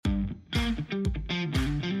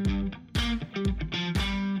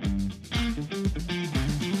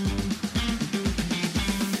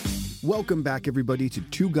Welcome back, everybody, to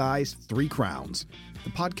Two Guys, Three Crowns, the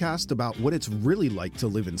podcast about what it's really like to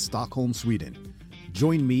live in Stockholm, Sweden.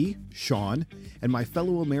 Join me, Sean, and my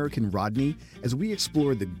fellow American Rodney as we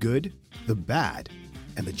explore the good, the bad,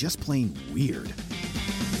 and the just plain weird.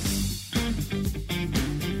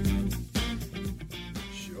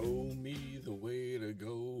 Show me the way to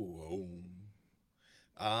go home.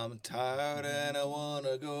 I'm tired and I want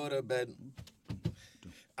to go to bed.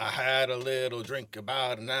 I had a little drink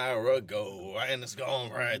about an hour ago, and it's gone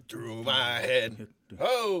right through my head.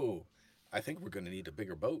 Oh, I think we're going to need a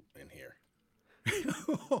bigger boat in here.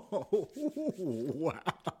 Oh, wow.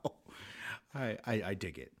 I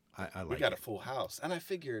dig it. I like it. We got a full house, and I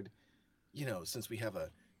figured, since we have a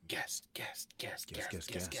guest, yes.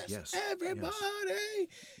 everybody,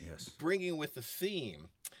 Yes. bringing with the theme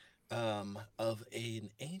of an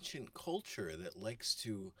ancient culture that likes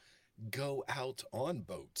to go out on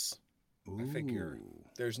boats. Ooh. I figure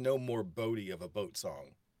there's no more boaty of a boat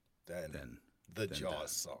song than the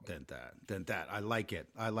Jaws song. Than that. I like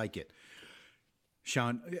it.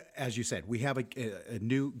 Sean, as you said, we have a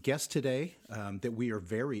new guest today that we are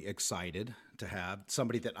very excited to have.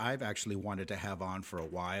 Somebody that I've actually wanted to have on for a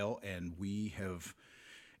while, and we have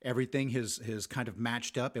everything has kind of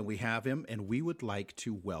matched up, and we have him, and we would like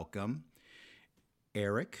to welcome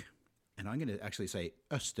Erik, and I'm going to actually say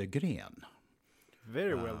Östergren.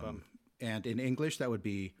 Very well done. And in English, that would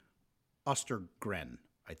be Östergren,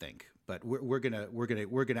 I think. But we're gonna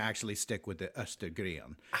actually stick with the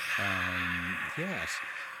Östergren. Yes,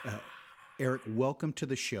 Erik, welcome to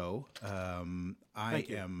the show. I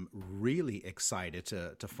am really excited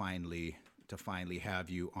to finally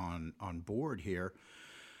have you on board here.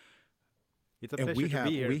 It's a pleasure to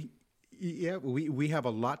be here. We have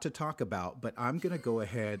a lot to talk about, but I'm going to go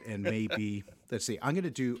ahead and maybe let's see. I'm going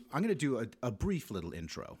to do a brief little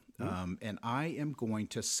intro, and I am going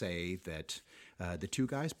to say that the Two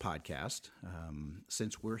Guys podcast,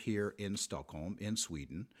 since we're here in Stockholm, in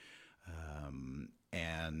Sweden,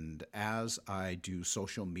 and as I do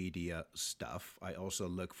social media stuff, I also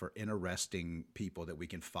look for interesting people that we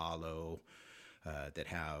can follow that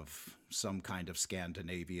have some kind of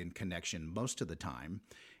Scandinavian connection most of the time.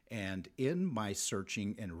 And in my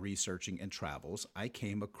searching and researching and travels, I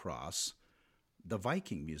came across the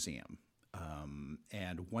Viking Museum.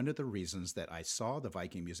 And one of the reasons that I saw the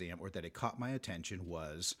Viking Museum, or that it caught my attention,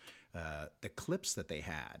 was the clips that they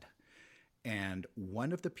had. And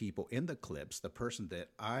one of the people in the clips, the person that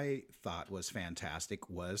I thought was fantastic,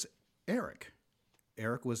 was Erik.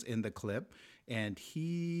 Erik was in the clip, and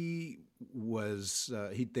he was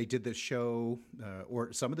they did this show,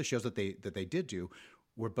 or some of the shows that they did do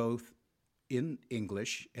were both in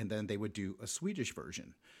English, and then they would do a Swedish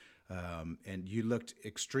version. And you looked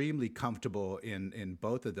extremely comfortable in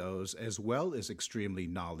both of those, as well as extremely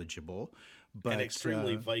knowledgeable. But, and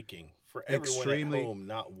extremely Viking. For everyone at home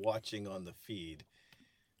not watching on the feed,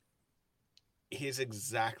 he's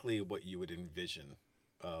exactly what you would envision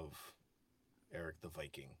of Erik the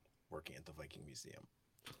Viking working at the Viking Museum.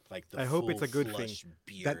 Like the I hope it's a good thing.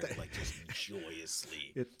 Beard, like just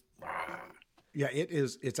joyously. Yeah, it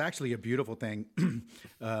is. It's actually a beautiful thing.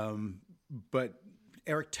 But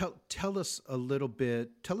Erik, tell us a little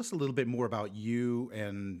bit more about you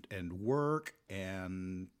and work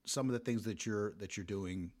and some of the things that you're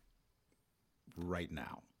doing right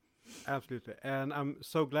now. Absolutely. And I'm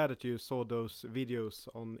so glad that you saw those videos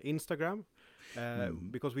on Instagram,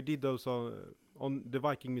 because we did those on the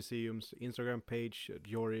Viking Museum's Instagram page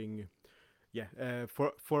during,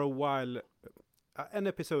 for a while, an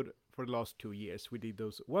episode for the last 2 years. We did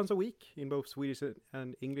those once a week in both Swedish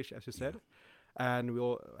and English, as you said. And we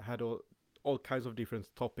all had all kinds of different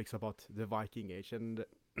topics about the Viking Age. And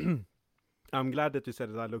I'm glad that you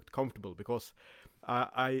said that I looked comfortable, because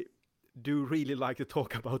I do really like to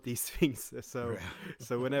talk about these things.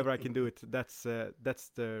 So whenever I can do it, that's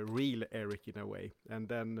the real Erik in a way. And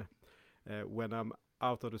then when I'm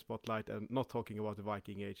out of the spotlight and not talking about the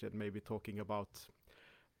Viking Age, and maybe talking about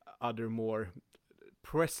other more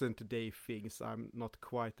present day things, I'm not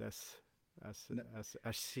quite as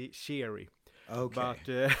cheery. Okay.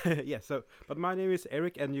 But but my name is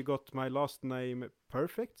Erik, and you got my last name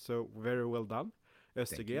perfect, so very well done,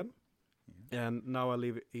 Östergren. And now I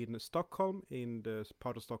live in Stockholm, in the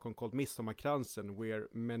part of Stockholm called Midsommarkransen, where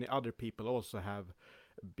many other people also have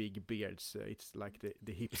big beards. It's like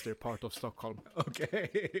the hipster part of Stockholm.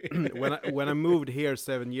 Okay. When I moved here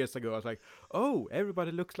 7 years ago, I was like, oh,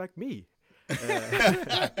 everybody looks like me.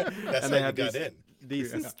 That's how you got in.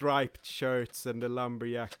 These striped shirts and the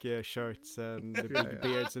lumberjack shirts and the big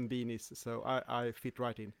beards and beanies. So I fit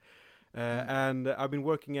right in. And I've been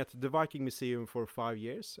working at the Viking Museum for 5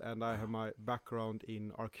 years, and I have my background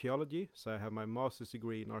in archaeology. So I have my master's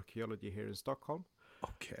degree in archaeology here in Stockholm.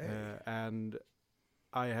 Okay. And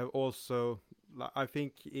I have also, I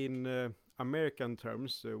think in American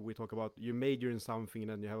terms, we talk about you major in something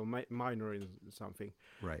and then you have a minor in something.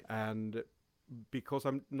 Right. And because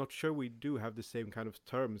I'm not sure we do have the same kind of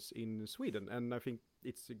terms in Sweden, and I think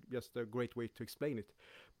it's just a great way to explain it.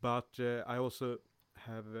 But I also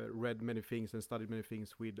have read many things and studied many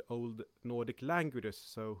things with old Nordic languages,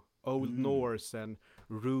 so Old Norse and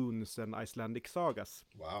runes and Icelandic sagas.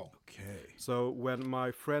 Wow. Okay. So when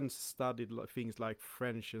my friends studied things like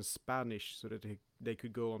French and Spanish so that they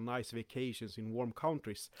could go on nice vacations in warm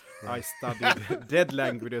countries, I studied dead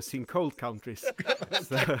languages in cold countries.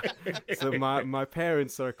 So my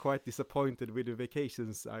parents are quite disappointed with the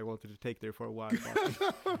vacations I wanted to take there for a while.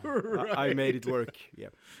 But I made it work. Yeah.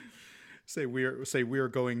 Say we're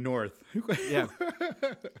going north. Yeah.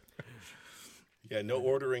 Yeah, no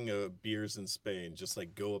ordering beers in Spain. Just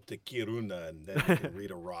like go up to Kiruna and then you can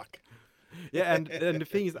read a rock. Yeah, and the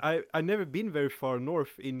thing is, I never been very far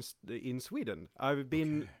north in Sweden. I've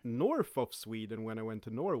been north of Sweden when I went to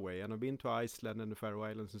Norway, and I've been to Iceland and the Faroe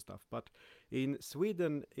Islands and stuff. But in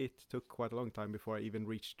Sweden, it took quite a long time before I even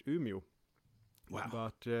reached Umeå. Wow.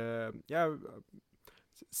 But yeah,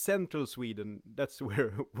 central Sweden, that's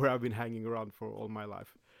where I've been hanging around for all my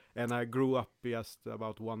life. And I grew up just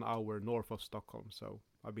about 1 hour north of Stockholm, so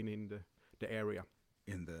I've been in the area.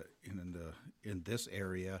 In this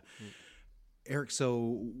area. Eric,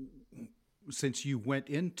 so since you went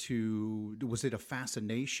into, was it a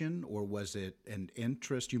fascination or was it an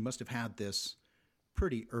interest? You must have had this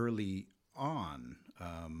pretty early on,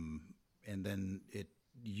 and then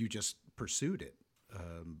you just pursued it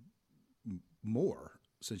more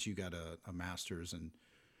since you got a master's. And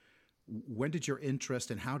when did your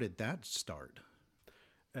interest and how did that start?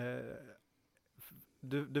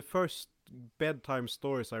 The first bedtime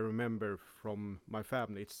stories I remember from my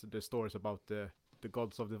family, it's the stories about the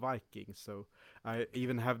gods of the Vikings. So I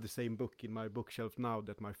even have the same book in my bookshelf now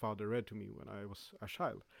that my father read to me when I was a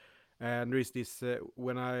child. And there is this,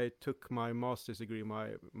 when I took my master's degree,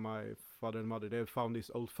 my father and mother, they found this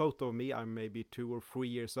old photo of me. I'm maybe 2 or 3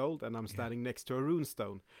 years old, and I'm standing next to a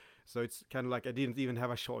runestone. So it's kind of like I didn't even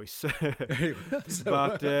have a choice.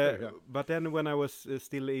 But then when I was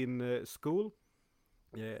still in school,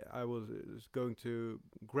 I was going to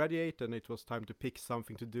graduate, and it was time to pick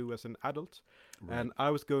something to do as an adult. Right. And I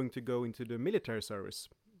was going to go into the military service.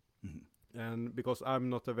 Mm-hmm. And because I'm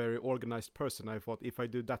not a very organized person, I thought if I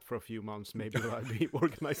do that for a few months, maybe I'll be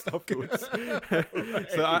organized afterwards.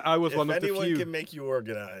 So I was one of the few. If anyone can make you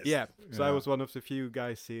organized. Yeah. So I was one of the few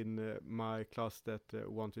guys in my class that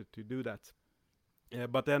wanted to do that.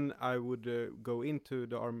 But then I would go into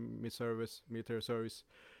the military service,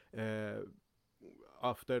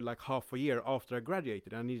 after like half a year after I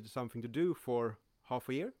graduated. I needed something to do for half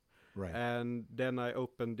a year. Right. And then I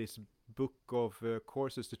opened this book of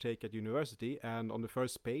courses to take at university, and on the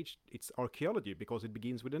first page it's archaeology because it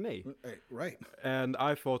begins with an A. Right. And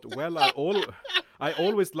I thought, well, I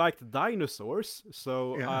always liked dinosaurs,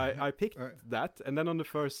 so yeah. I picked that. And then on the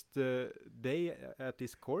first day at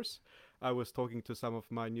this course, I was talking to some of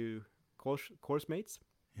my new course mates.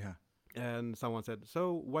 Yeah. And someone said,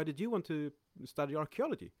 so why did you want to study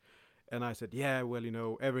archaeology? And I said, yeah,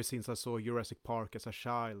 well, ever since I saw Jurassic Park as a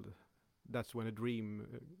child, that's when a dream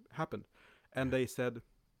happened. And they said,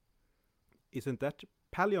 isn't that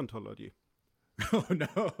paleontology? Oh,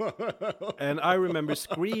 no. And I remember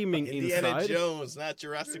screaming Indiana inside. Jones, not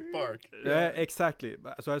Jurassic Park. Exactly.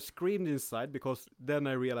 So I screamed inside because then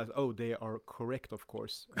I realized, oh, they are correct, of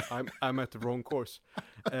course. I'm at the wrong course.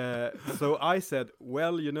 So I said,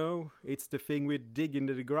 well, it's the thing we dig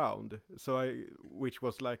into the ground. Which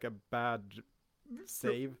was like a bad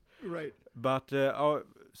save. Right. But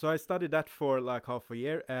so I studied that for like half a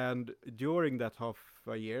year, and during that half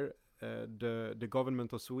a year, the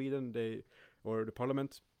government of Sweden, or the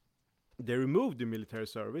parliament, they removed the military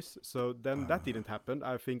service. So then that didn't happen.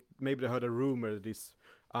 I think maybe they heard a rumor that this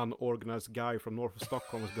unorganized guy from north of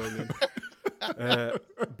Stockholm was going in.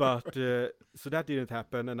 But so that didn't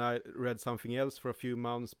happen, and I read something else for a few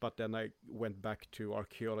months, but then I went back to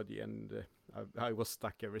archaeology, and I was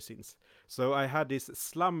stuck ever since. So I had this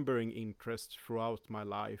slumbering interest throughout my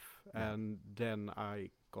life, and then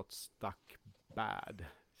I got stuck bad.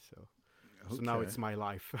 So now it's my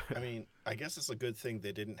life. I mean, I guess it's a good thing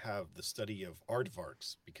they didn't have the study of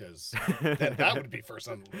aardvarks, because then that would be first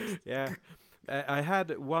on the list. Yeah. I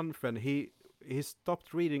had one friend, he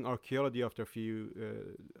stopped reading archaeology after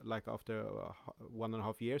after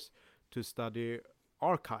 1.5 years to study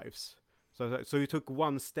archives. So he took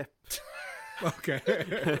one step. Okay.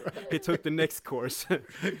 He took the next course.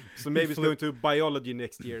 So maybe he's going to biology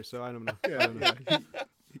next year. So I don't know. I don't know.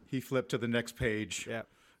 He flipped to the next page. Yeah.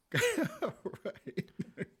 Right.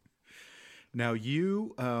 Now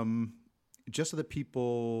you, just so that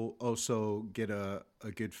people also get a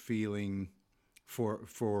good feeling for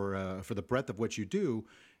the breadth of what you do,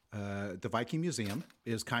 the Viking Museum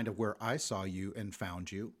is kind of where I saw you and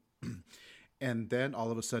found you, and then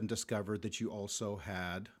all of a sudden discovered that you also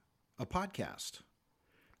had a podcast.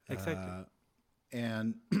 Exactly.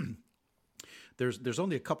 And there's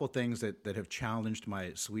only a couple things that have challenged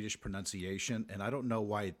my Swedish pronunciation, and I don't know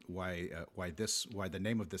why the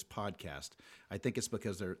name of this podcast. I think it's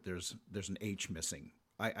because there's an H missing.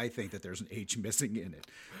 I think that there's an H missing in it,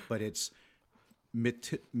 but it's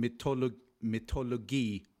Mytologi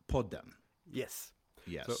podden. Yes.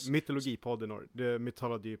 Yes. So Mytologi podden, or the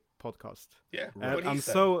mythology podcast. Yeah. And what he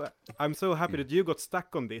said. I'm so happy that you got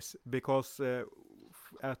stuck on this, because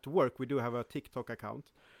at work we do have a TikTok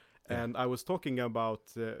account, and I was talking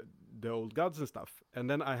about the old gods and stuff, and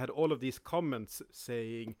then I had all of these comments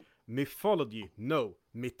saying mythology, no,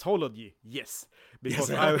 mythology, yes,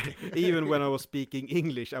 because even when I was speaking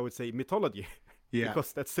English, I would say mythology. Yeah.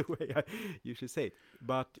 Because that's the way I usually say it.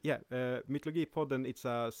 But yeah, Mytologi podden, it's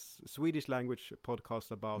a Swedish language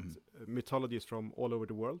podcast about mythologies from all over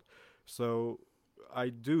the world. So I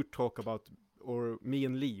do talk about, or me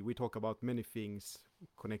and Lee, we talk about many things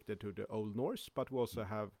connected to the Old Norse, but we also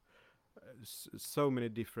have so many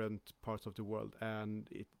different parts of the world, and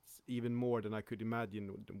it's even more than I could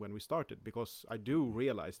imagine when we started, because I do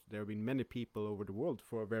realize there have been many people over the world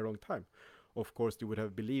for a very long time. Of course, they would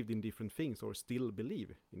have believed in different things, or still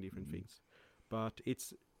believe in different things. But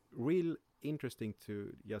it's real interesting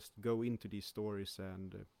to just go into these stories,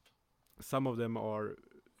 and some of them are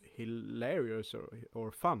hilarious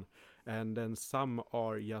or fun, and then some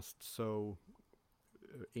are just so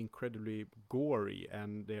incredibly gory,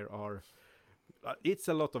 and there are it's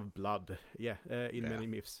a lot of blood, in many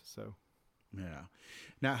myths. So yeah.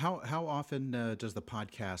 Now, how often does the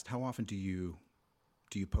podcast? How often do you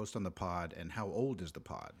post on the pod, and how old is the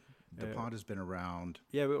pod? The pod has been around.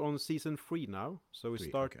 Yeah, we're on season 3 now. So we 3,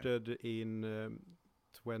 started in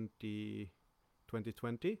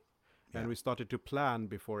 2020, and we started to plan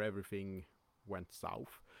before everything went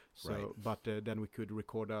south. So, Right. but then we could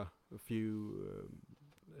record a few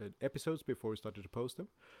episodes before we started to post them.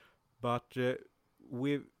 But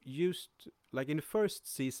we used, like in the first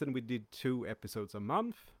season, we did 2 episodes a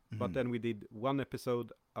month, but then we did 1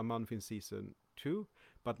 episode a month in season 2.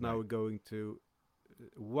 But now we're going to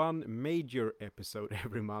 1 major episode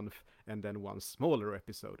every month, and then 1 smaller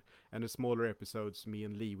episode. And the smaller episodes, me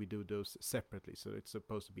and Lee, we do those separately. So it's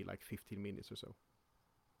supposed to be like 15 minutes or so.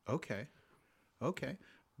 Okay.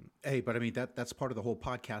 Hey, but I mean that's part of the whole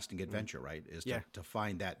podcasting adventure, right? Is to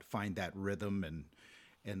find that rhythm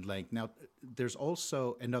and length. Now, there's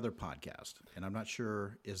also another podcast, and I'm not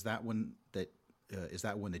sure is that one that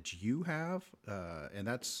you have, and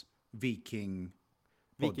that's Vikingapodden.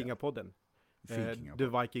 The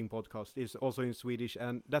Viking podcast is also in Swedish,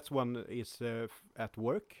 and that's one is at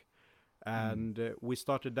work. And we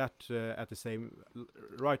started that at the same,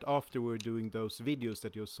 right after we were doing those videos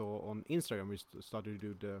that you saw on Instagram. We started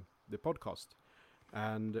to do the podcast,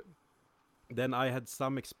 and then I had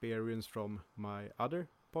some experience from my other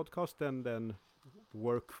podcast, and then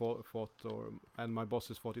work and my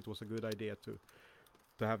bosses thought it was a good idea to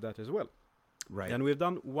have that as well. Right. And we've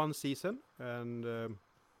done 1 season, and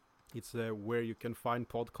it's where you can find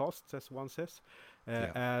podcasts, as one says.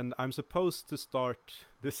 And I'm supposed to start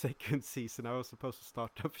the second season. I was supposed to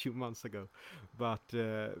start a few months ago, but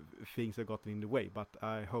things have gotten in the way. But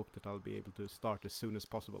I hope that I'll be able to start as soon as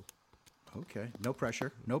possible. Okay. No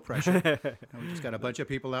pressure. We just got a bunch of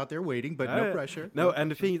people out there waiting, but no pressure. No, and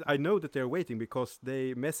the thing is, I know that they're waiting because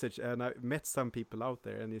they message, and I met some people out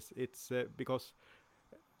there, and it's because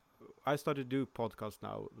I started to do podcasts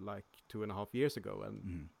now like 2.5 years ago,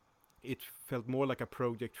 and it felt more like a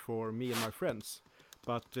project for me and my friends.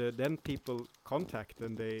 But then people contact,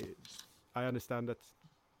 and I understand that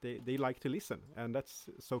they like to listen, and that's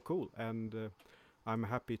so cool. And I'm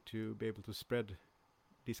happy to be able to spread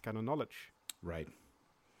this kind of knowledge. Right.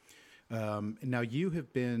 Now you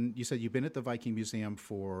said you've been at the Viking Museum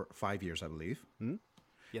for 5 years, I believe.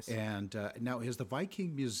 Yes. And now is the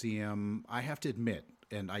Viking Museum, I have to admit,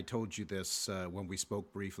 and I told you this when we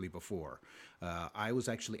spoke briefly before, I was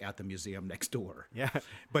actually at the museum next door. Yeah.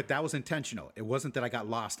 But that was intentional. It wasn't that I got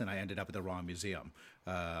lost and I ended up at the wrong museum.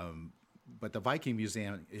 But the Viking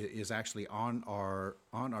Museum is actually on our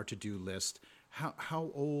to-do list.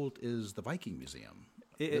 How old is the Viking Museum?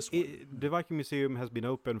 this one. The Viking Museum has been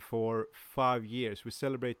open for 5 years. We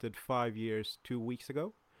celebrated 5 years 2 weeks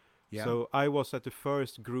ago. Yeah. So I was at the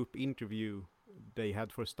first group interview they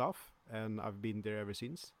had for staff, and I've been there ever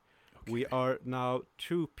since. We are now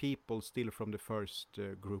 2 people still from the first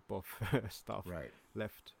group of staff Right.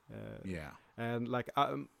 left. Yeah. And like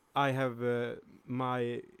I have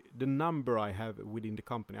the number I have within the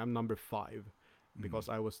company. I'm number 5 because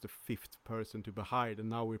I was the 5th person to be hired, and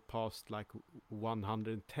now we're past like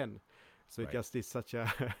 110. So Right. it just is such a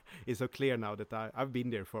it's so clear now that I've been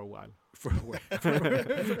there for a while.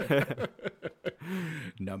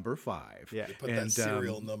 Number 5. Yeah, Put that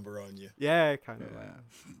serial number on you. yeah, kind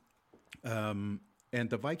of. And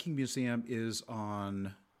the Viking Museum is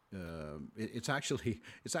on. It's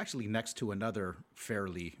actually next to another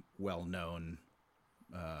fairly well-known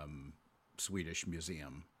Swedish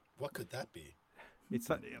museum. What could that be? It's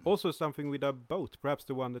also something with a boat, perhaps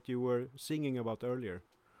the one that you were singing about earlier.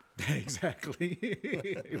 Exactly.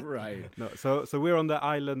 Right. No, so we're on the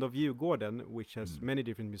island of Djurgården, which has many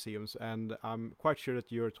different museums, and I'm quite sure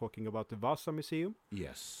that you're talking about the Vasa Museum,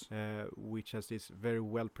 Yes. which has this very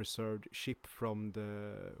well preserved ship from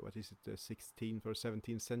the the 16th or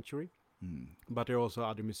 17th century. But there are also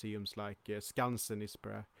other museums like Skansen is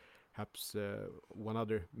perhaps one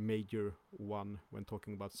other major one when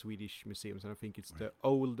talking about Swedish museums, and I think it's the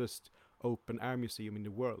oldest open air museum in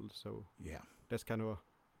the world. So Yeah. that's kind of a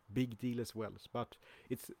big deal as well. But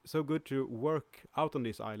it's so good to work out on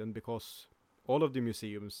this island because all of the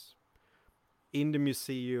museums in the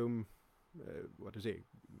museum,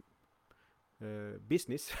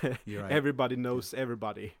 business, You're right. everybody knows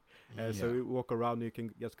everybody. So Yeah. you walk around, you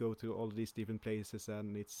can just go to all these different places,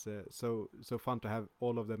 and it's so fun to have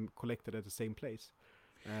all of them collected at the same place.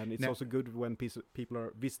 And it's Now- also good when people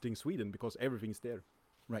are visiting Sweden because everything's there.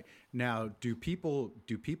 Right. Now, do people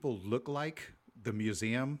look like the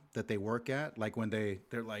museum that they work at? Like when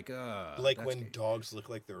they're like, Like that's when gay. dogs look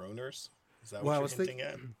like their owners? Is that Well, I what was you're hinting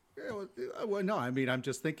at? Yeah, well, no, I mean, I'm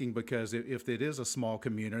just thinking because if it is a small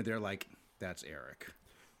community, they're like, that's Eric.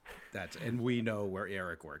 And we know where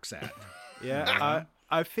Eric works at. Yeah,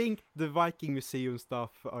 I think the Viking Museum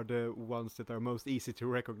stuff are the ones that are most easy to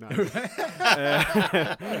recognize.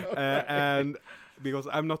 And because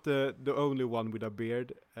I'm not the only one with a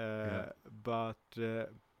beard, but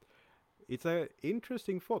it's a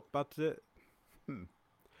interesting thought. But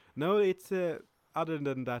no, it's other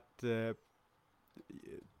than that,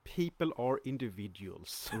 people are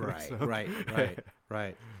individuals. Right, So-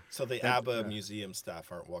 right. So the ABBA museum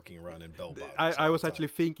staff aren't walking around in bell bottoms. I all was the time. actually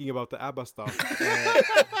thinking about the ABBA stuff.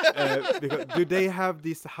 Because do they have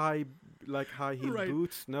these high heel Right.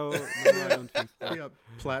 boots? No, I don't think so. Yeah,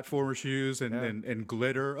 platformer shoes and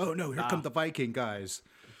glitter. Oh no, here come the Viking guys.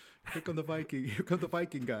 Here come the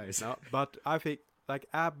Viking guys. No, but I think like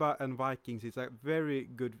ABBA and Vikings is a very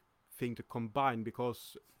good thing to combine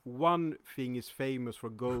because one thing is famous for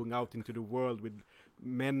going out into the world with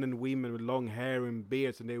men and women with long hair and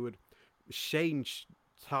beards, and they would change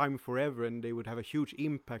time forever, and they would have a huge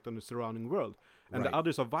impact on the surrounding world. And Right. the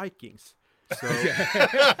others are Vikings. So,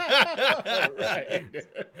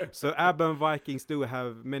 so ABBA and Vikings do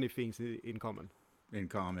have many things in common. In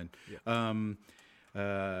common.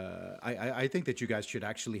 I think that you guys should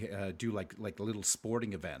actually do like little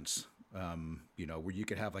sporting events. Where you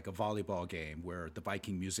could have like a volleyball game where the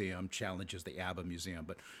Viking Museum challenges the ABBA Museum,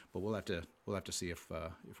 but we'll have to see if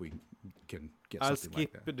we can get I'll something like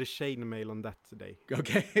skip that. the chainmail on that today.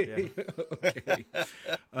 Okay. Okay.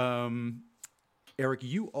 Eric,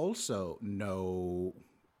 you also know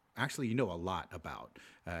a lot about,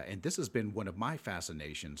 and this has been one of my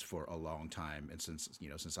fascinations for a long time, and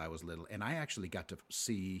since I was little, and I actually got to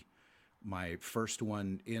see my first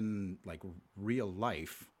one in like real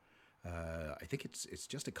life. I think it's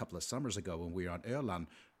just a couple of summers ago when we were on Öland,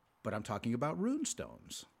 but I'm talking about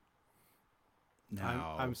runestones.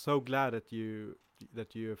 Now, I'm so glad that you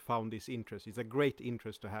found this interest. It's a great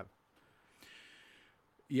interest to have.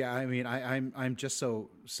 yeah, I mean, I'm just so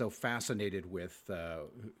fascinated with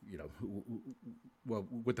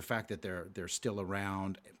with the fact that they're still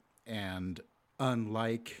around, and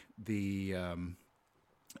unlike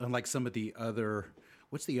some of the other.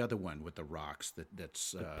 What's the other one with the rocks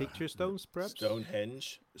that's Picture stones, perhaps?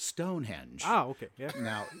 Stonehenge. Stonehenge? Ah, okay, yeah.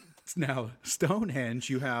 Now Stonehenge,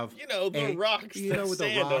 you have The rocks that with the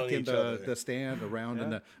stand rock on and each other. the stand around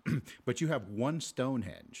and the, but you have one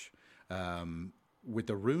Stonehenge. With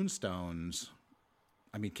the rune stones,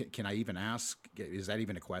 I mean, can I even ask? Is that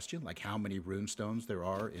even a question? Like how many rune stones there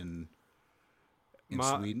are in? in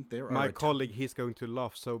Sweden. There are my a ton. colleague, he's going to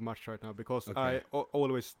laugh so much right now because Okay. I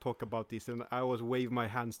always talk about this and I always wave my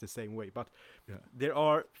hands the same way. But there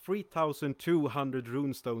are 3,200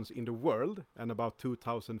 runestones in the world and about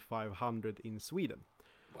 2,500 in Sweden.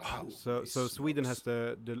 Wow. So Sweden has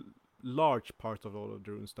the large part of all of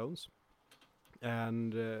the runestones,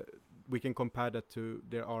 and we can compare that to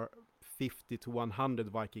there are 50 to 100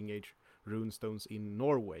 Viking Age runestones in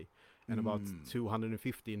Norway, and about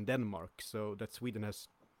 250 in Denmark. So that Sweden has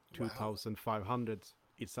 2,500.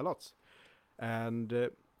 It's a lot, and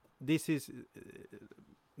this is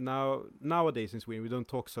nowadays in Sweden we don't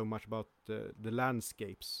talk so much about the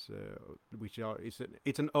landscapes, which are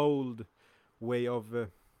it's an old way of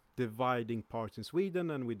dividing parts in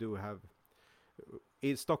Sweden, and we do have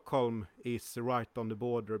Stockholm is right on the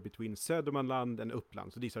border between Södermanland and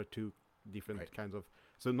Uppland, so these are two different kinds of,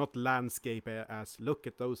 so not landscape as look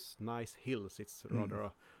at those nice hills, it's rather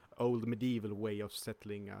a old medieval way of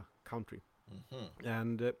settling a country.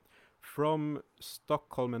 And from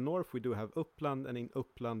Stockholm and north we do have Uppland, and in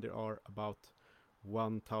Uppland there are about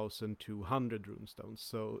 1,200 runestones,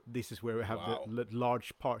 so this is where we have the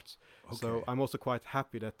large parts. So I'm also quite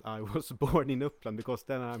happy that I was born in Uppland, because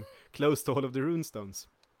then I'm close to all of the runestones.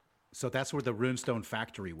 So that's where the runestone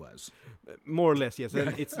factory was. More or less, yes.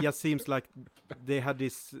 And it just seems like they had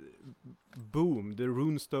this boom, the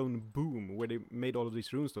runestone boom, where they made all of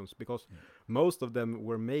these runestones, because most of them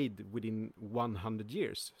were made within 100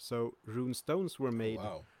 years. So runestones were made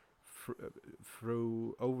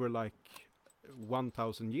through over like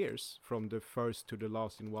 1,000 years, from the first to the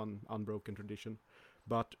last in one unbroken tradition.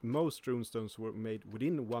 But most runestones were made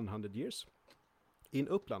within 100 years in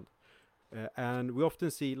Uppland. And we often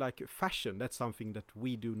see like fashion, that's something that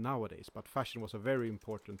we do nowadays, but fashion was a very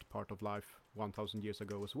important part of life 1,000 years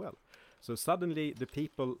ago as well. So suddenly the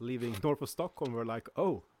people living north of Stockholm were like,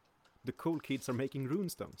 oh, the cool kids are making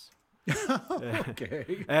runestones.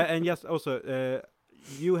 Okay. And yes, also,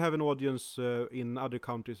 you have an audience in other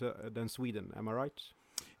countries than Sweden, am I right?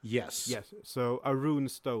 Yes. Yes. So a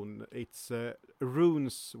runestone, it's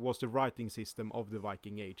runes was the writing system of the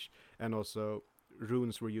Viking Age, and also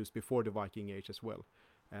runes were used before the Viking Age as well.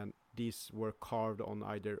 And these were carved on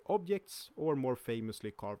either objects or more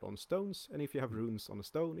famously carved on stones. And if you have runes on a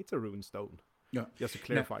stone, it's a rune stone. Yeah. Just to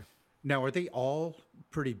clarify. Now, are they all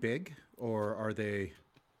pretty big, or are they?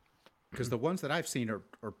 Because the ones that I've seen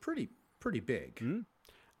are pretty big.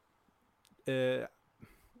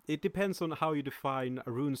 It depends on how you define a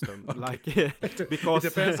runestone. Like, because It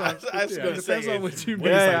depends on. I was going to say, depends on what you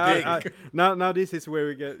mean. big. Now this is where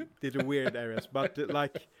we get to the weird areas. But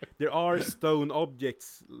like, there are stone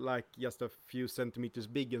objects like just a few centimeters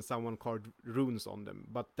big, and someone carved runes on them.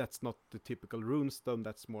 But that's not the typical runestone.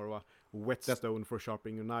 That's more of a whetstone for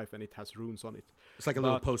sharpening a knife, and it has runes on it. It's like a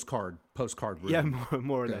little postcard rune. Yeah,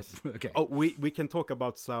 more or less. Okay. Oh, we can talk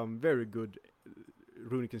about some very good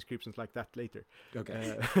runic inscriptions like that later.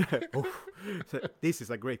 Okay. So this is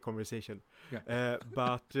a great conversation. Yeah.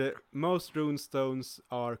 But most runestones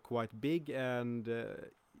are quite big, and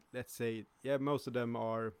let's say, most of them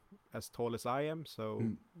are as tall as I am, so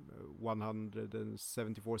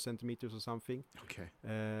 174 centimeters or something. Okay.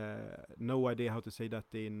 No idea how to say that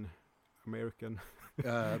in American.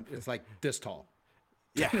 It's like this tall.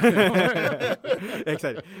 Yeah,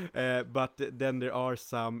 exactly. But then there are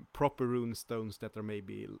some proper runestones that are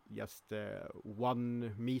maybe just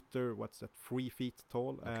 1 meter. What's that? 3 feet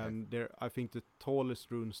tall. Okay. And I think the tallest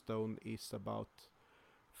runestone is about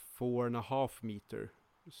 4.5 meter.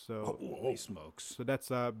 So, Holy smokes! so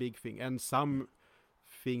that's a big thing. And some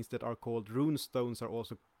things that are called runestones are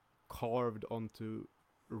also carved onto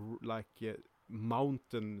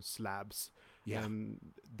mountain slabs. Yeah.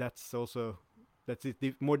 And that's also. That's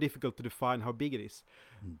more difficult to define how big it is,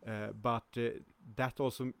 but that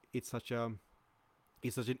also it's such an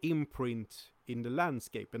imprint in the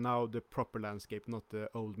landscape, and now the proper landscape, not the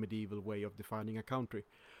old medieval way of defining a country.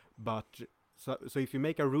 But so if you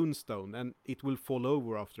make a runestone, and it will fall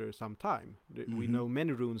over after some time. We know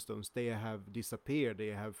many runestones, they have disappeared, they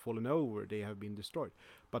have fallen over, they have been destroyed.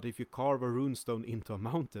 But if you carve a runestone into a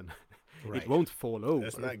mountain, Right. it won't fall over.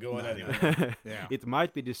 It's not going anywhere. Yeah. It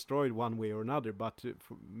might be destroyed one way or another, but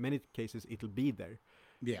for many cases it'll be there.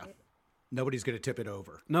 Yeah. Nobody's going to tip it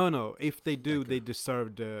over. No. If they do, they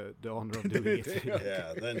deserve the honor of doing it.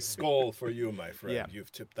 Yeah, then skull for you, my friend. Yeah.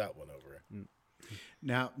 You've tipped that one over.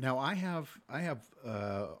 Now I have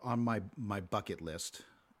on my bucket list,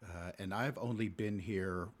 and I've only been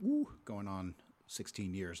here going on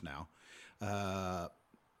 16 years now.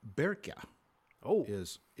 Berka Oh,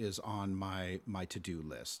 is on my to-do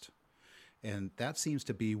list, And that seems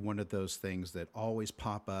to be one of those things that always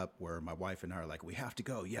pop up where my wife and I are like, we have to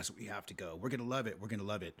go. Yes, we have to go. We're going to love it. We're going to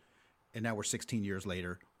love it. And now we're 16 years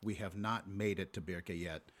later. We have not made it to Birka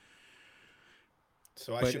yet.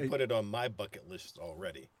 So I should put it on my bucket list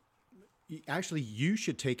already. Actually, you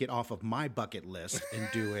should take it off of my bucket list and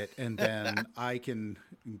do it, and then I can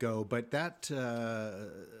go. But that's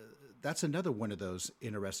another one of those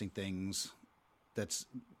interesting things that's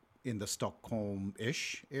in the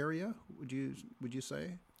Stockholm-ish area. Would you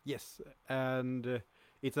say? Yes, and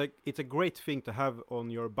it's a great thing to have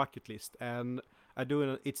on your bucket list, and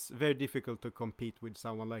it's very difficult to compete with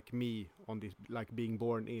someone like me on this, like being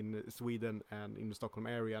born in Sweden and in the Stockholm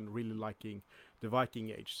area and really liking the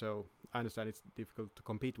Viking Age. So I understand it's difficult to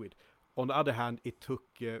compete with. On the other hand, it took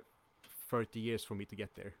 30 years for me to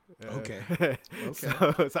get there. Okay.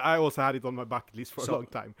 So I also had it on my bucket list for a long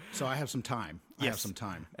time. So I have some time. Yes. I have some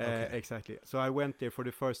time. Okay. Exactly. So I went there for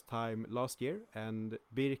the first time last year, and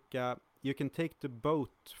Birka, you can take the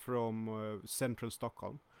boat from central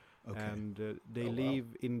Stockholm. Okay. And they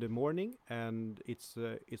leave in the morning, and it's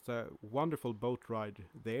a wonderful boat ride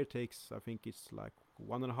there. It takes, I think it's like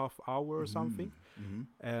 1.5 hours or something. Mm-hmm.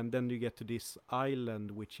 And then you get to this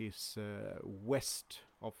island which is west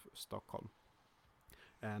of Stockholm,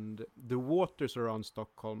 and the waters around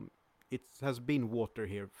Stockholm, it has been water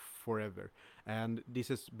here forever, and this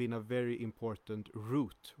has been a very important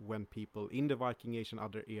route when people in the Viking Age and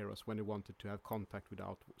other eras, when they wanted to have contact with the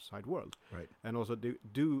outside world. Right. And also they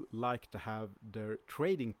do like to have their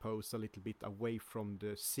trading posts a little bit away from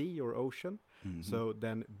the sea or ocean. Mm-hmm. So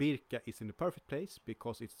then Birka is in the perfect place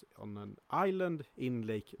because it's on an island in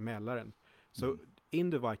Lake Mälaren. So in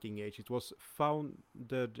the Viking Age, it was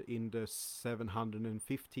founded in the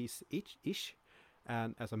 750s-ish,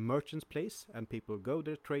 and as a merchant's place, and people go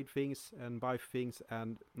there, trade things and buy things,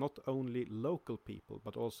 and not only local people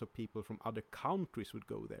but also people from other countries would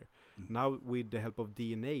go there. Now with the help of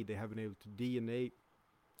DNA, they have been able to DNA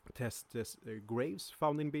test graves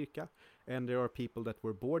found in Birka, and there are people that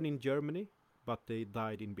were born in Germany but they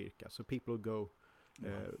died in Birka, so people go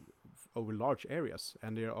over large areas,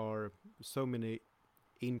 and there are so many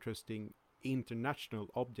interesting international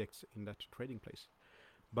objects in that trading place.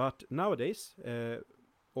 But nowadays, it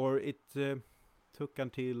took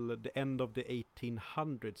until the end of the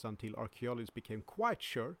 1800s until archaeologists became quite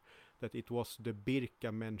sure that it was the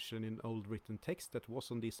Birka mentioned in old written text that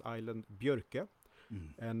was on this island Björke.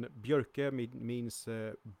 And Björke means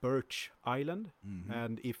birch island,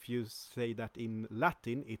 and if you say that in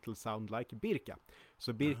Latin, it'll sound like Birka.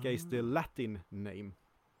 So Birka is the Latin name,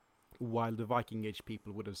 while the Viking Age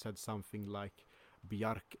people would have said something like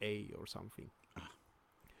Bjarkey or something.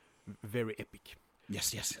 Very epic.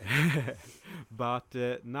 Yes. But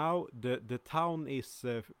now the town is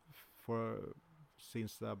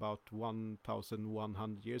since about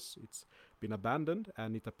 1,100 years, it's been abandoned,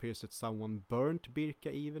 and it appears that someone burnt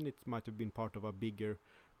Birka even. It might have been part of a bigger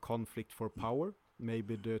conflict for power.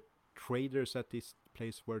 Maybe the traders at this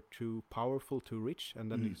place were too powerful, too rich,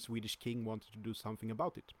 and then the Swedish king wanted to do something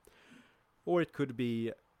about it. Or it could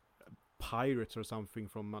be pirates or something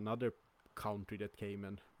from another country that came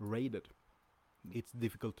and raided. It's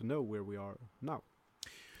difficult to know where we are now.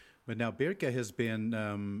 But now Birka has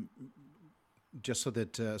been, just so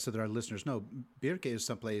that our listeners know, Birka is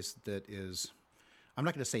someplace that is, I'm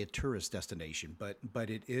not going to say a tourist destination, but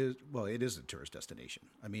it is a tourist destination.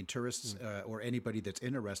 I mean, tourists or anybody that's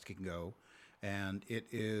interested can go, and it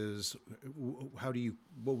is,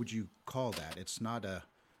 what would you call that? It's not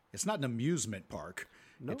an amusement park.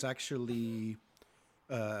 No? It's actually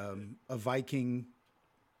a Viking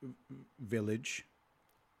village.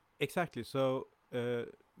 Exactly. So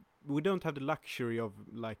we don't have the luxury of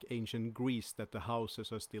like ancient Greece that the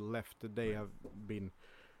houses are still left. They have been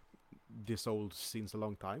this old since a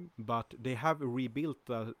long time, but they have rebuilt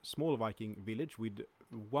a small Viking village with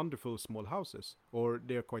wonderful small houses, or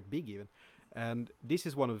they're quite big even. And this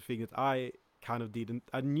is one of the things that I kind of didn't.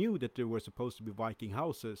 I knew that there were supposed to be Viking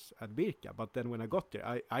houses at Birka, but then when I got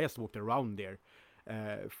there, I just walked around there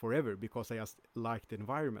forever because I just liked the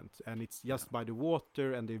environment, and it's just by the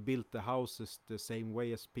water, and they built the houses the same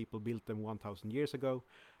way as people built them 1,000 years ago.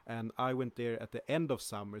 And I went there at the end of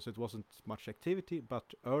summer, so it wasn't much activity,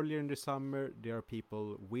 but earlier in the summer there are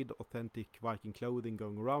people with authentic Viking clothing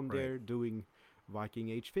going around there doing Viking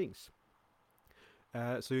Age things.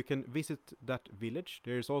 So you can visit that village.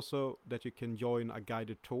 There's also that you can join a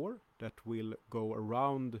guided tour that will go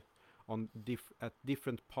around on at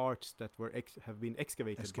different parts that were have been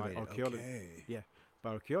excavated by archaeologists. Okay. Yeah, by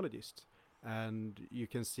archaeologists. and you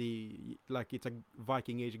can see like it's a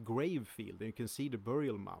Viking Age grave field, and you can see the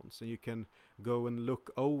burial mounds, and you can go and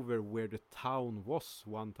look over where the town was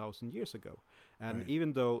 1,000 years ago. And Right.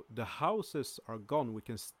 even though the houses are gone, we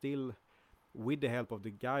can still, with the help of the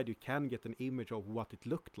guide, you can get an image of what it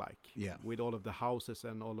looked like. Yeah. With all of the houses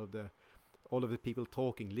and all of the people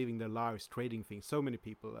talking, living their lives, trading things. So many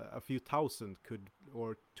people, a few thousand could,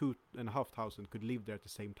 or 2,500 could live there at the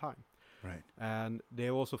same time. Right. And they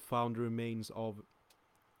also found remains of,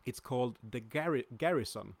 it's called the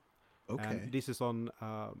Garrison. Okay. And this is on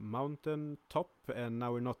a mountain top, and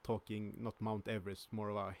now we're not talking, not Mount Everest, more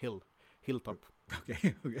of a hilltop.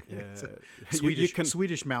 Okay. Okay. So You can,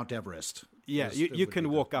 Swedish Mount Everest. yeah, is- you would be can the-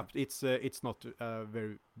 walk up. It's not a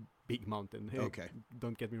very big mountain. Okay.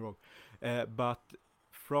 Don't get me wrong. But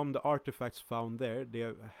from the artifacts found there,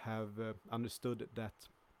 they have understood that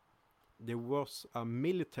there was a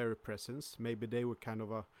military presence. Maybe they were kind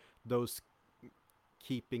of those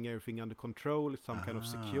keeping everything under control, some kind of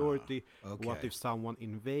security. Okay. What if someone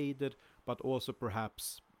invaded? But also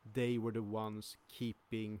perhaps they were the ones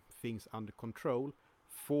keeping things under control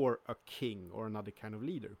for a king or another kind of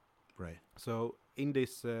leader. Right. So in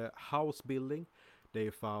this house building, they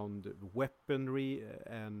found weaponry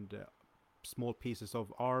and small pieces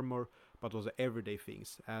of armor, but also everyday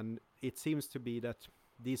things. And it seems to be that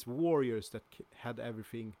these warriors that had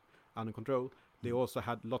everything under control, they also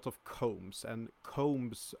had lots of combs, and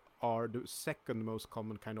combs are the second most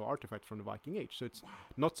common kind of artifact from the Viking Age. So it's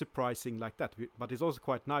not surprising like that, but it's also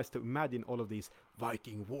quite nice to imagine all of these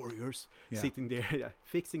Viking warriors Yeah. sitting there,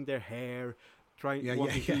 fixing their hair, Yeah,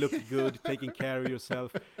 wanting yeah. to look good, taking care of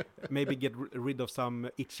yourself, maybe get rid of some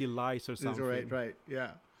itchy lice or something. Right.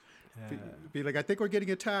 Yeah. Uh, Be like, I think we're getting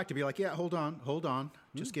attacked. To be like, yeah, hold on.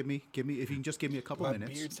 Just give me. If you can just give me a couple My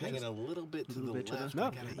minutes. beard's hanging a little bit to the bit to the- left. No, I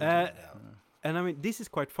gotta even uh, it out. And I mean, this is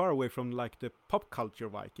quite far away from like the pop culture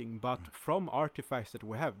Viking, but from artifacts that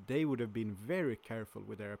we have, they would have been very careful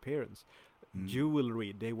with their appearance.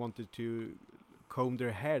 Jewelry, they wanted to comb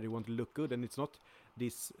their hair, they want to look good, and it's not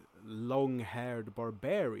this long-haired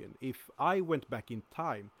barbarian. If I went back in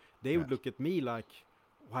time, they would Yeah. look at me like,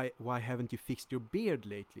 why haven't you fixed your beard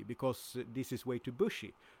lately? Because this is way too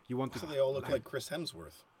bushy. You want to So they all look like Chris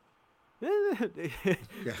Hemsworth.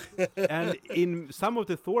 And in some of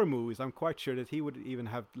the Thor movies, I'm quite sure that he would even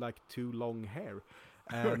have like too long hair.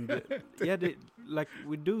 And yeah, like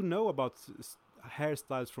we do know about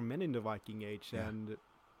hairstyles from men in the Viking Age, Yeah. and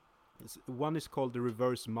one is called the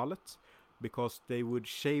reverse mullet, because they would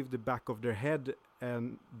shave the back of their head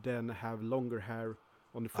and then have longer hair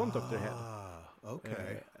on the front of their head.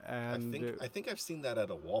 Okay. And I think I've seen that at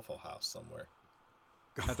a Waffle House somewhere.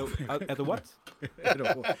 at a what?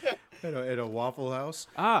 At a Waffle House.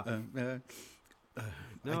 Ah,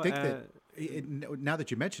 I think that now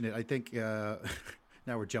that you mention it, I think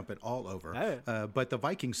now we're jumping all over. Yeah. But the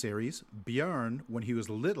Viking series, Björn, when he was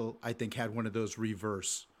little, I think had one of those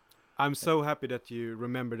reverse. I'm so happy that you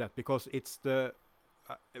remember that, because it's the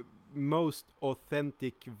most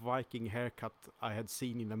authentic Viking haircut I had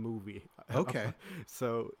seen in a movie. Okay.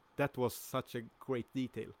 So that was such a great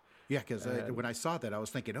detail. Yeah, because when I saw that, I was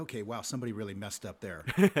thinking, okay, wow, somebody really messed up there.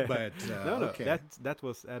 But No, okay. that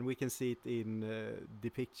was, and we can see it in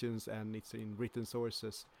depictions, and it's in written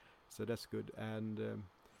sources, so that's good. And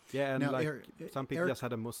yeah, and Now, like some people Eric- just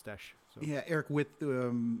had a mustache. So. Yeah, Eric, with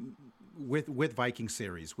Viking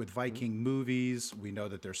series, with Viking movies, we know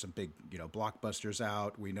that there's some big, blockbusters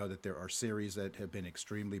out. We know that there are series that have been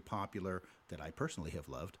extremely popular that I personally have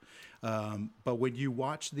loved. But when you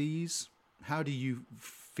watch these, how do you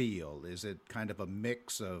feel? Is it kind of a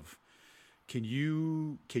mix of, can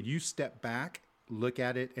you step back, look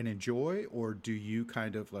at it, and enjoy, or do you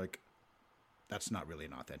kind of like, that's not really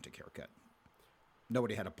an authentic haircut?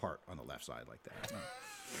 Nobody had a part on the left side like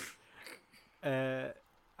that.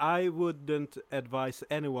 I wouldn't advise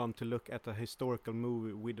anyone to look at a historical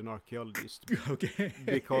movie with an archaeologist. Okay.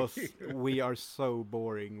 Because we are so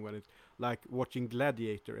boring when it's like watching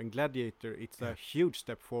Gladiator. And Gladiator, it's a huge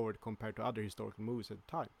step forward compared to other historical movies at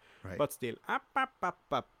the time. Right. But still,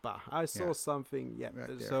 I saw Yeah. something. Yeah.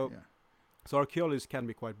 Right there, So, yeah. so archaeologists can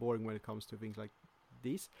be quite boring when it comes to things like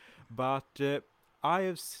these. But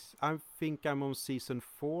I think I'm on season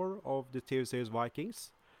 4 of the TV series Vikings.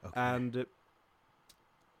 Okay. And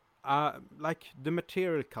like the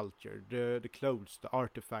material culture, the clothes, the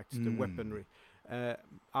artifacts, the weaponry,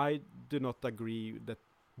 I do not agree that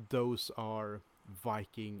those are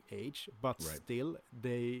Viking Age, but Right. still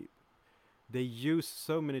they use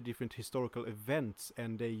so many different historical events,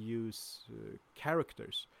 and they use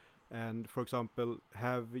characters. And for example,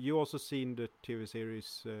 have you also seen the TV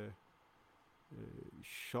series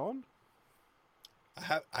Sean?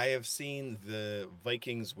 I have seen the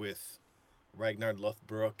Vikings with Ragnar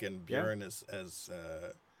Lothbrok and Yeah. Bjorn as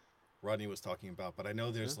Rodney was talking about, but I know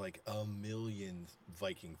there's like a million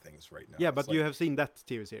Viking things right now. Yeah, It's but like, you have seen that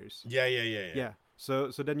TV series. yeah. Yeah. So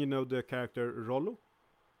then you know the character Rollo.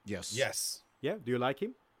 Yes. Yes. Yeah. Do you like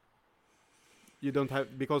him? You don't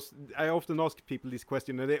have, because I often ask people this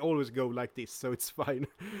question and they always go like this, so it's fine.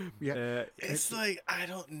 Yeah. It's like I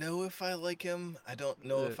don't know if I like him. I don't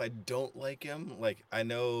know if I don't like him. Like I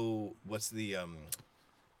know what's the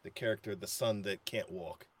character, the son that can't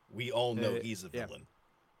walk. We all know he's a yeah. villain.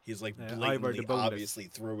 He's like Ivar the blatantly, Boneless. obviously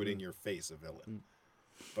throw it in your face, a villain.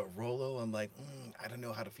 But Rollo, I'm like, I don't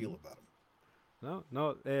know how to feel about him.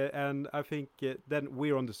 No, and I think then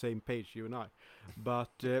we're on the same page, you and I. But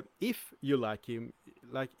if you like him,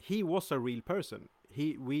 like he was a real person.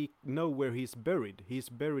 We know where he's buried. He's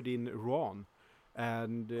buried in Rouen,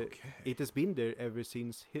 and it has been there ever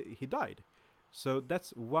since he died. So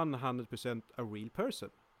that's 100% a real person.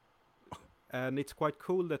 And it's quite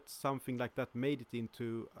cool that something like that made it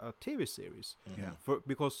into a TV series. Yeah.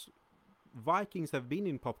 Because Vikings have been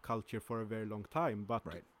in pop culture for a very long time, but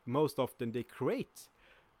Right. most often they create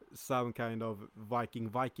some kind of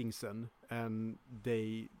Vikingson, and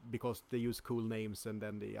because they use cool names and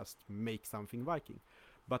then they just make something Viking.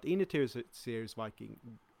 But in the TV series Viking,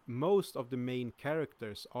 most of the main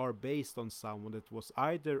characters are based on someone that was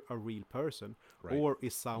either a real person Right. or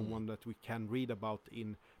is someone that we can read about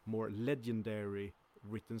in more legendary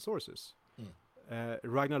written sources.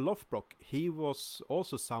 Ragnar Lothbrok, he was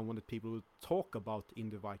also someone that people would talk about in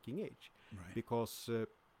the Viking Age, Right. because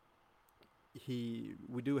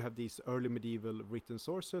we do have these early medieval written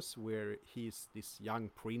sources where he's this young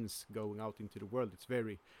prince going out into the world. It's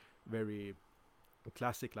very, very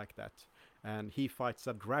classic like that, and he fights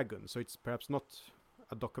a dragon. So it's perhaps not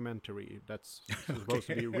a documentary that's supposed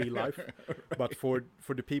to be real life, but for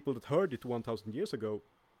the people that heard it 1,000 years ago,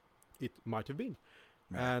 it might have been.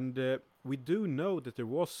 Right. And we do know that there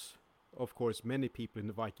was, of course, many people in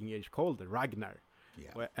the Viking Age called Ragnar.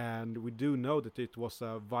 Yeah. And we do know that it was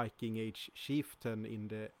a Viking Age chieftain in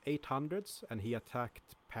the 800s, and he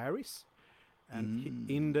attacked Paris. And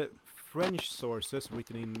in the French sources,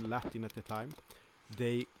 written in Latin at the time,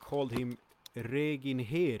 they called him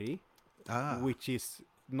Reginheri, which is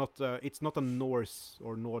not it's not a Norse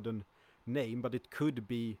or Northern name, but it could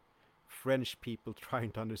be French people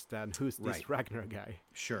trying to understand who's this Right. Ragnar guy.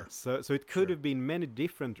 Sure. So it could have been many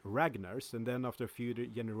different Ragnars, and then after a few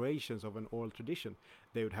generations of an oral tradition,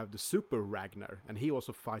 they would have the super Ragnar, and he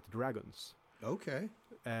also fight dragons. Okay.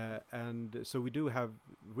 And so we do have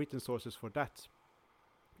written sources for that.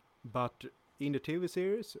 But in the TV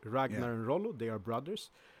series, Ragnar Yeah. and Rollo, they are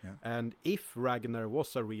brothers. Yeah. And if Ragnar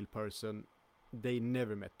was a real person, they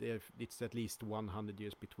never met. It's at least 100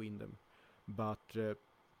 years between them. But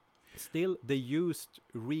still, they used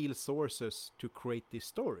real sources to create this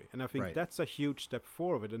story. And I think Right. that's a huge step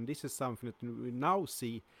forward. And this is something that we now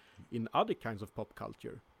see in other kinds of pop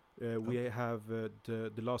culture. We have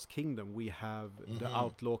the Last Kingdom. We have the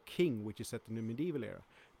Outlaw King, which is set in the medieval era.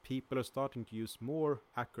 People are starting to use more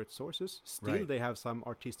accurate sources. Still, Right. they have some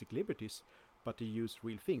artistic liberties, but they use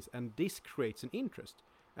real things. And this creates an interest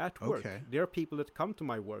at work. Okay. There are people that come to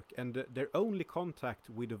my work, and their only contact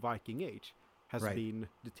with the Viking Age has Right. been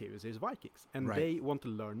the TV series Vikings. And Right. they want to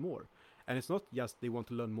learn more. And it's not just they want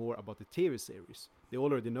to learn more about the TV series. They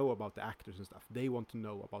already know about the actors and stuff. They want to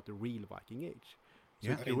know about the real Viking Age. So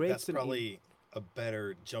Yeah. it I mean, creates that's an probably a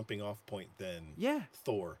better jumping off point than yeah.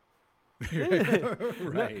 Thor.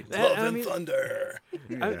 Right. Love I and mean- thunder.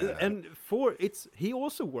 And he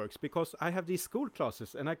also works because I have these school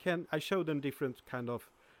classes, and I show them different kind of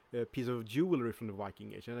piece of jewelry from the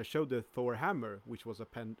Viking Age, and I showed the Thor hammer, which was a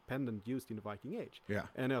pendant used in the Viking Age. Yeah.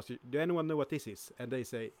 And I asked, do anyone know what this is? And they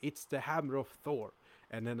say, it's the hammer of Thor.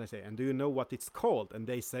 And then I say, and do you know what it's called? And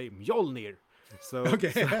they say, Mjolnir. So,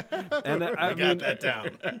 and I I mean, got that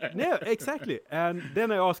down. yeah, exactly. And then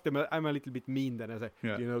I ask them, I'm a little bit mean then. I say,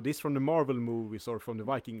 Yeah. you know, this from the Marvel movies or from the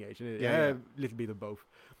Viking Age? And Yeah, a little bit of both.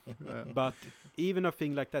 But even a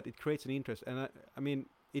thing like that, it creates an interest. And I mean,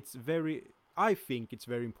 I think it's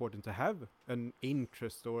very important to have an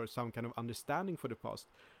interest or some kind of understanding for the past.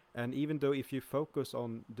 And even though if you focus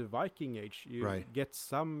on the Viking Age, you Right. get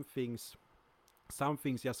some things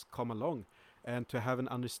just come along. And to have an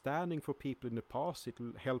understanding for people in the past, it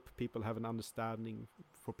will help people have an understanding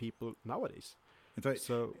for people nowadays. In fact,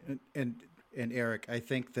 So and Eric, I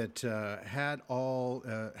think that had all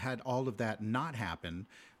of that not happened,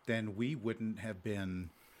 then we wouldn't have been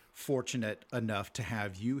fortunate enough to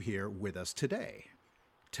have you here with us today,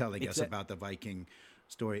 telling us Exa- about the Viking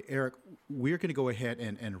story. Eric, we're going to go ahead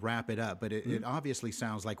and wrap it up, but it obviously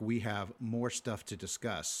sounds like we have more stuff to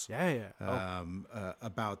discuss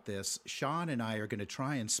about this. Sean and I are going to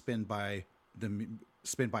try and spin by the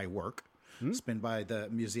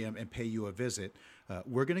museum and pay you a visit.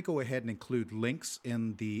 We're going to go ahead and include links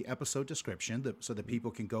in the episode description so that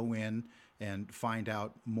people can go in and find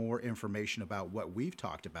out more information about what we've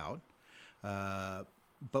talked about.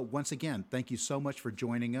 But once again, thank you so much for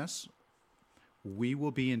joining us. We will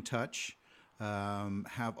be in touch.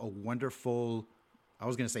 Have a wonderful, I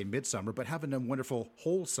was going to say midsummer, but having a wonderful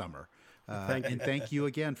whole summer. And thank you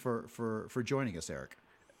again for joining us, Eric.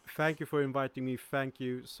 Thank you for inviting me. Thank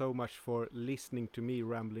you so much for listening to me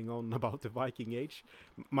rambling on about the Viking Age.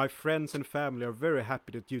 My friends and family are very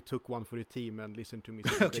happy that you took one for the team and listened to me.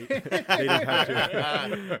 So they didn't have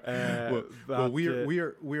to. Well, we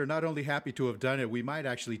are not only happy to have done it, we might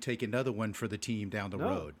actually take another one for the team down the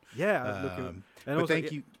road. Yeah. And also,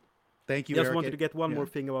 thank you. Thank you, Just Eric. wanted to get one more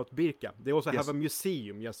thing about Birka. They also have a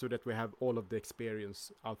museum, just so that we have all of the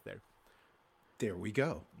experience out there. There we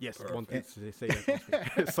go. Yes, I wanted to say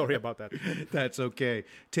that. Sorry about that. That's okay.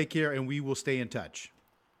 Take care, and we will stay in touch.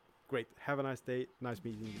 Great. Have a nice day. Nice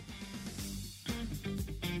meeting you.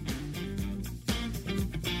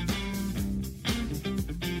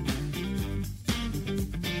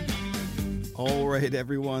 All right,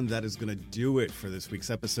 everyone, that is going to do it for this week's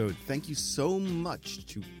episode. Thank you so much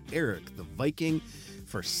to Eric the Viking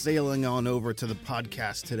for sailing on over to the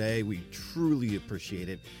podcast today. We truly appreciate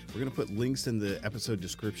it. We're going to put links in the episode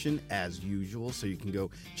description as usual, so you can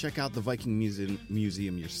go check out the Viking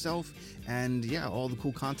Museum yourself and, all the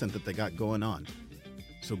cool content that they got going on.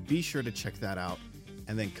 So be sure to check that out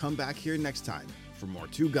and then come back here next time for more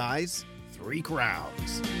Two Guys, Three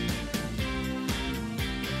Crowns.